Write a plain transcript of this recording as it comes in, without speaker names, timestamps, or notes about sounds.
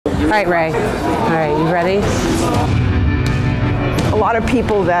All right, Ray. All right, you ready? A lot of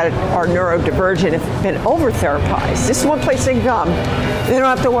people that are neurodivergent have been over-therapized. This is one place they can come. They don't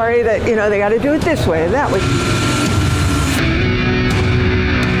have to worry that, you know, they got to do it this way and that way.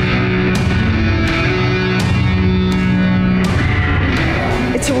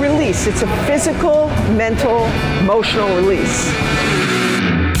 It's a release. It's a physical, mental, emotional release.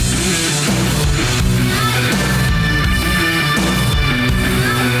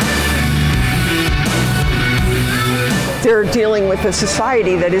 They're dealing with a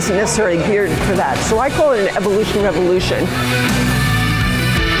society that isn't necessarily geared for that. So I call it an evolution revolution.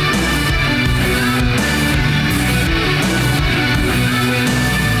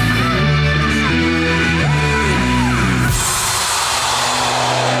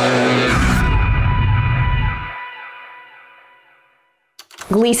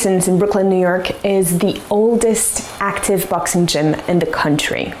 Gleason's in Brooklyn, New York is the oldest active boxing gym in the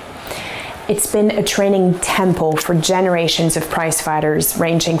country. It's been a training temple for generations of prize fighters,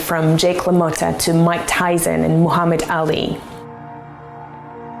 ranging from Jake LaMotta to Mike Tyson and Muhammad Ali.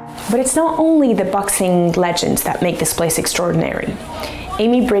 But it's not only the boxing legends that make this place extraordinary.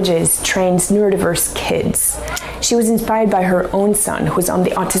 Amy Bridges trains neurodiverse kids. She was inspired by her own son, who was on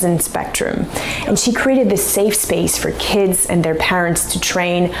the autism spectrum, and she created this safe space for kids and their parents to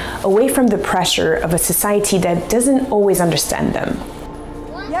train away from the pressure of a society that doesn't always understand them.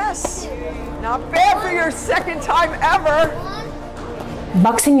 Yes, not bad for your second time ever.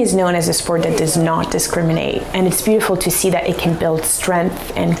 Boxing is known as a sport that does not discriminate, and it's beautiful to see that it can build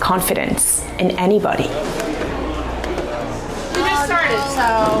strength and confidence in anybody. We just started,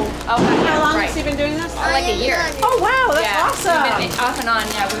 so... Okay. How long has he been doing this? Like a year. Oh, wow, that's awesome. We've been off and on,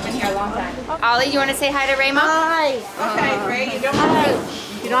 we've been here a long time. Ollie, you want to say hi to Raymo? Hi. Okay, Ray, you don't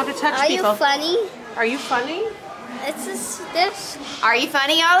have to touch people. Are you funny? Are you funny? It's this. Are you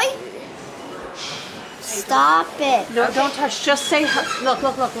funny, Ollie? Stop it. No, don't touch. Just say, look. It's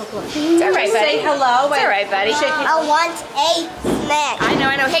all right, buddy. Say hello. It's all right, buddy. I want a snack. I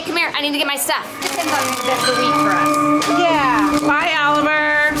know. Hey, come here. I need to get my stuff. That's the week for us. Yeah. Bye,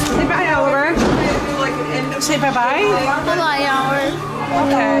 Oliver. Say bye, Oliver. Say bye-bye. Bye, Howard.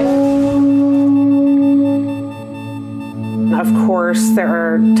 Okay. Of course, there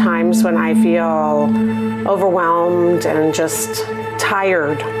are times when I feel overwhelmed and just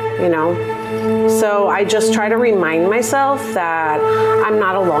tired, you know. So I just try to remind myself that I'm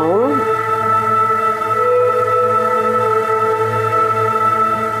not alone.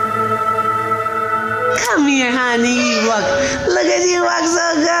 Come here, honey. You walk. Look at you walk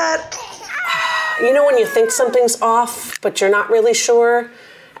so good. You know when you think something's off, but you're not really sure,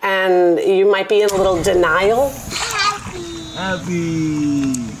 and you might be in a little denial?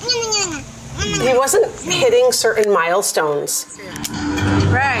 Happy. He wasn't hitting certain milestones.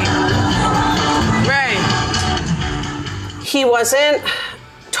 Right. He wasn't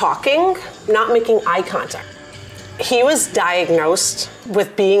talking, not making eye contact. He was diagnosed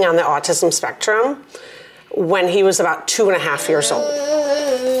with being on the autism spectrum when he was about 2.5 years old.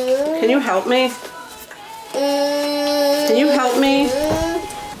 Can you help me? Can you help me?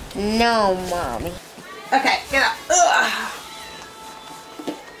 No, Mommy. Okay, get up.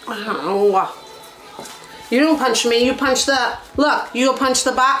 Oh. You don't punch me, you punch the, look, you punch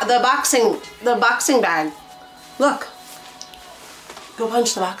the boxing bag. Look. Go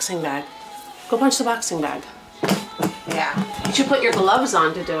punch the boxing bag. Go punch the boxing bag. Yeah. You should put your gloves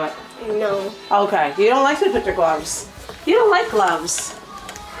on to do it. No. Okay. You don't like to put your gloves. You don't like gloves.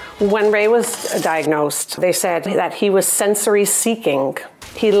 When Ray was diagnosed, they said that he was sensory seeking.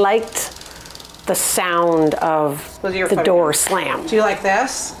 He liked the sound of the door slam. Do you like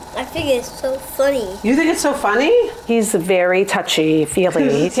this? I think it's so funny. You think it's so funny? He's very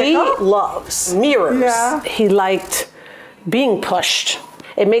touchy-feely. He loves mirrors. Yeah. He liked being pushed.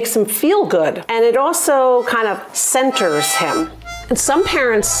 It makes him feel good. And it also kind of centers him. And some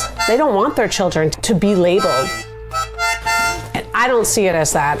parents, they don't want their children to be labeled. And I don't see it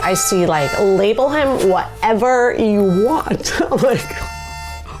as that. I see like, label him whatever you want. Like,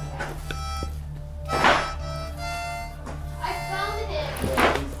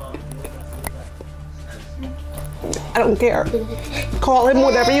 I don't care. Call him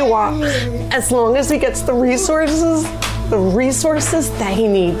whatever you want. As long as he gets the resources that he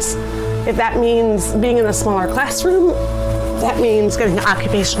needs. If that means being in a smaller classroom, that means getting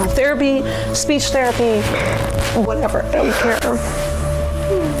occupational therapy, speech therapy, whatever, I don't care.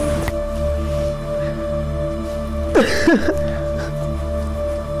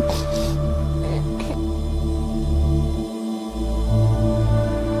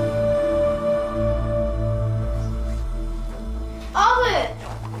 Albert,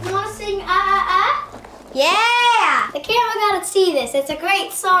 you Yeah! The camera gotta see this. It's a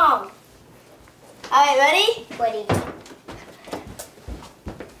great song. All right, ready? Ready.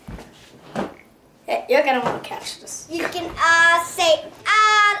 Hey, you're gonna want to catch this. You can say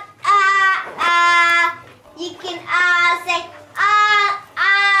You can say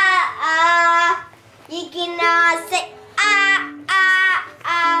You can say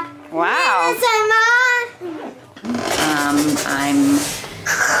Wow. I'm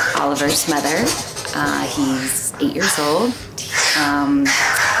Oliver's mother. He's 8 years old.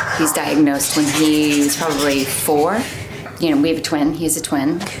 He's diagnosed when he was probably 4. You know, we have a twin. He has a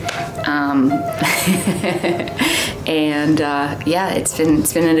twin. And yeah, it's been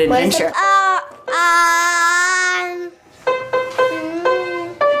an adventure.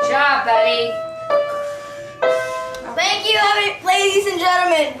 Good job, buddy. Thank you, ladies and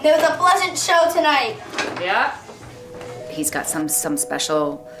gentlemen. It was a pleasant show tonight. Yeah. He's got some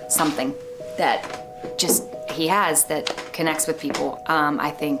special something that just he has that connects with people.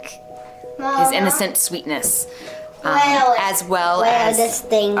 I think his innocent sweetness, as well as this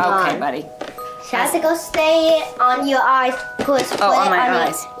thing okay, on. buddy. So I have to go stay on your eyes. On my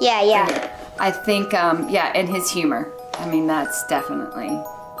eyes. Yeah. I think yeah, and his humor. I mean, that's definitely.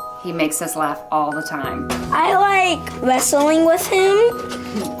 He makes us laugh all the time. I like wrestling with him.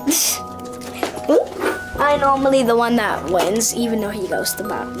 I'm normally the one that wins, even though he goes to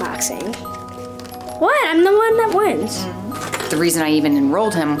boxing. What? I'm the one that wins. The reason I even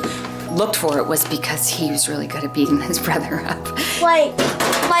enrolled him, looked for it, was because he was really good at beating his brother up. Like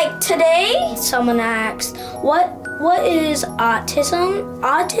today, someone asked, what is autism?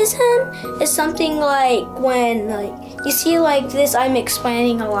 Autism is something like when you see like this, I'm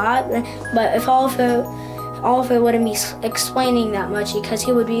explaining a lot, but if Oliver wouldn't be explaining that much because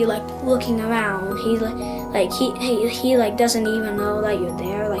he would be like looking around. He doesn't even know that you're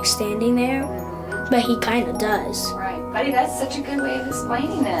there, like standing there, but he kind of does. Right, buddy, that's such a good way of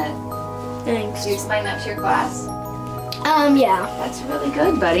explaining it. Thanks. Do you explain that to your class? Yeah. That's really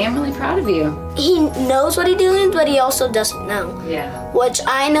good, buddy. I'm really proud of you. He knows what he's doing, but he also doesn't know. Yeah. Which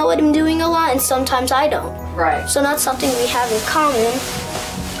I know what I'm doing a lot, and sometimes I don't. Right. So that's something we have in common.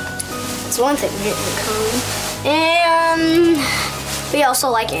 It's one thing we have in common. And we also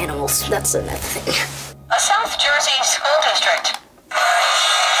like animals. That's another thing. A South Jersey school district.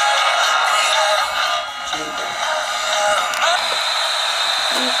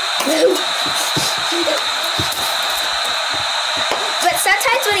 But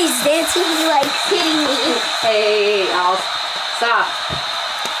sometimes when he's dancing, he's like hitting me. Hey, Al, stop.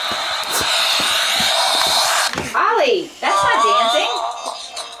 Ollie, that's not dancing.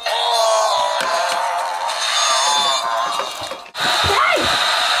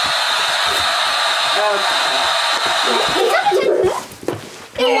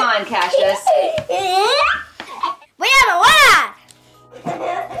 Come on, Cassius. We have a what?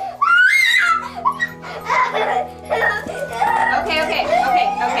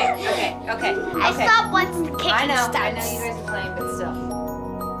 Okay. I stopped once the kick I know starts. you guys are playing, but still.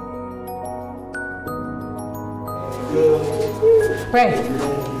 Ray.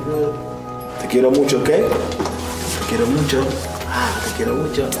 Te quiero mucho, ¿ok? Te quiero mucho. Te quiero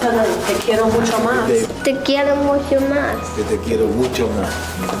mucho. Te quiero mucho más. Te quiero mucho más. Que te quiero mucho más.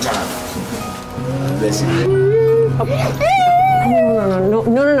 Besito.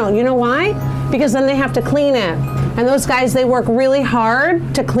 No. You know why? Because then they have to clean it. And those guys, they work really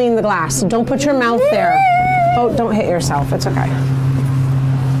hard to clean the glass. Don't put your mouth there. Oh, don't hit yourself. It's okay.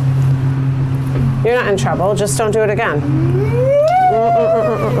 You're not in trouble. Just don't do it again.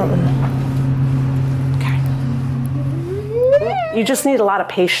 Okay. You just need a lot of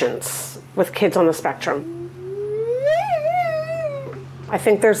patience with kids on the spectrum. I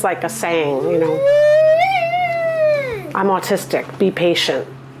think there's like a saying, you know, I'm autistic, be patient.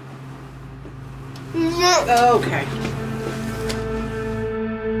 Okay.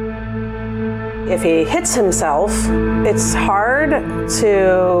 If he hits himself, it's hard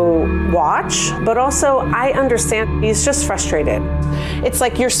to watch, but also I understand he's just frustrated. It's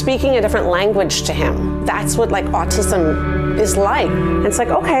like you're speaking a different language to him. That's what like autism is like. And it's like,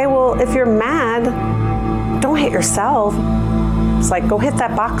 okay, well, if you're mad, don't hit yourself. It's like, go hit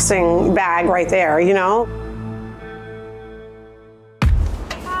that boxing bag right there, you know?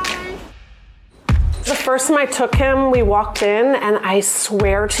 The first time I took him, we walked in, and I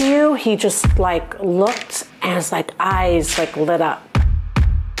swear to you, he just like looked and his like eyes like lit up.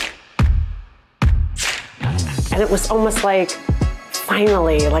 And it was almost like,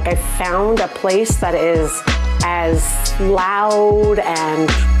 finally, like I found a place that is as loud and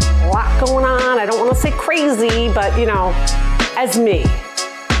a lot going on. I don't want to say crazy, but you know, as me.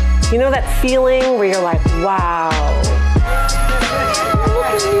 You know that feeling where you're like, wow.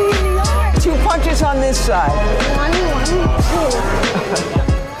 2 punches on this side. 1,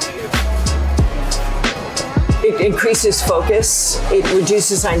 2. It increases focus. It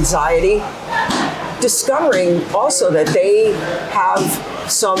reduces anxiety. Discovering also that they have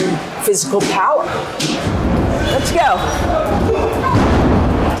some physical power. Let's go.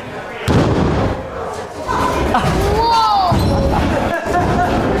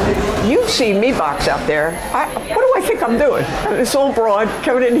 You've seen me box out there. What do I think I'm doing? This old broad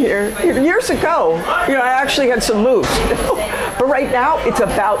coming in here. Years ago, you know, I actually had some moves. But right now, it's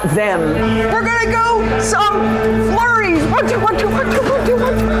about them. We're gonna go some flurries. 1, 2, 1, 2, 1, 2, 1, 2,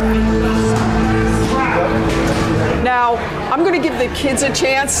 1, 2. Now, I'm gonna give the kids a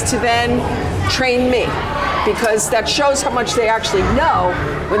chance to then train me, because that shows how much they actually know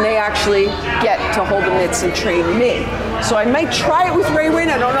when they actually get to hold the mitts and train me. So I might try it with Raywin.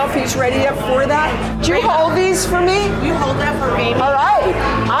 I don't know if he's ready yet for that. Do you hold these for me? You hold that for me. All right.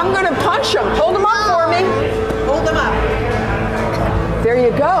 I'm going to punch them. Hold them up for me. Hold them up. There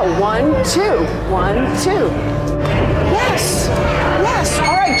you go. 1, 2. 1, 2. Yes. Yes.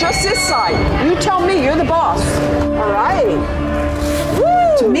 All right, just this side. You tell me. You're the boss. All right.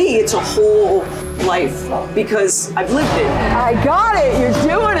 Woo. To me, it's a whole life because I've lived it. I got it. You're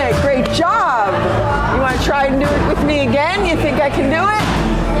doing it. Great job. You want to try and do it with me again? You think I can do it?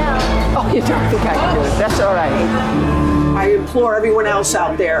 No. Oh, you don't think I can do it. That's all right. I implore everyone else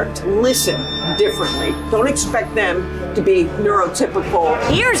out there to listen differently. Don't expect them to be neurotypical.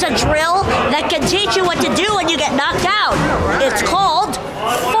 Here's a drill that can teach you what to do when you get knocked out. Right. It's called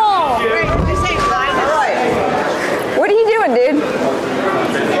fall. All right. What are you doing, dude?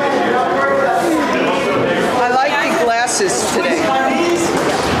 I like the glasses today.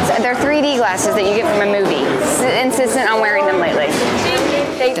 They're 3D glasses that you get from a movie. Insistent on wearing them lately.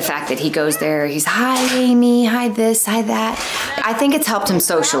 The fact that he goes there, he's, hi Amy, hi this, hi that. I think it's helped him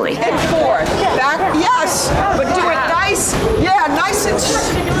socially. And forth, back, yes, but do it nice. Yeah, nice and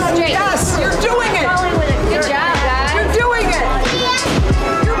straight. Yes, you're doing it. Good job, guys. You're doing it.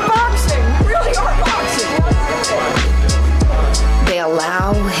 You're boxing. You really are boxing. They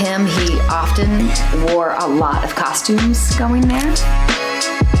allow him, he often wore a lot of costumes going there.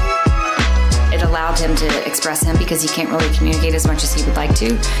 It allowed him to express him because he can't really communicate as much as he would like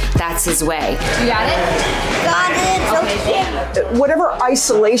to. That's his way. You got it? Got it. Okay. Whatever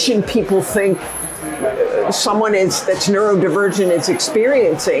isolation people think someone that's neurodivergent is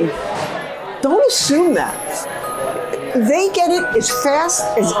experiencing, don't assume that. They get it as fast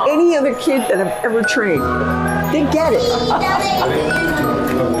as any other kid that I've ever trained. They get it. It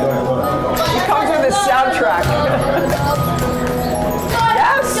comes with a soundtrack.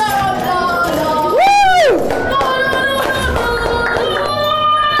 Yes.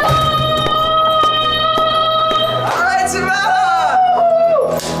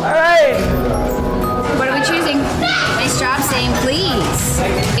 What are we choosing? Nice job saying please.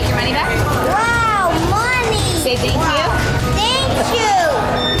 Take your money back. Wow, money. Say thank you. Thank you.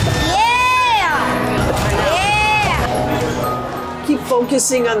 Yeah. Yeah. Keep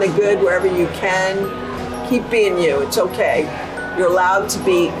focusing on the good wherever you can. Keep being you. It's okay. You're allowed to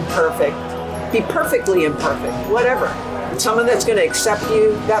be imperfect. Be perfectly imperfect. Whatever. Someone that's going to accept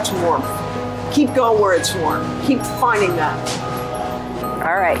you, that's warmth. Keep going where it's warm. Keep finding that.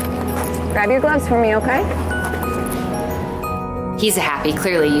 All right. Grab your gloves for me, okay? He's happy.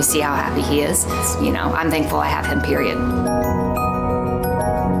 Clearly, you see how happy he is. You know, I'm thankful I have him, period.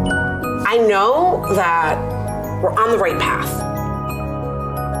 I know that we're on the right path.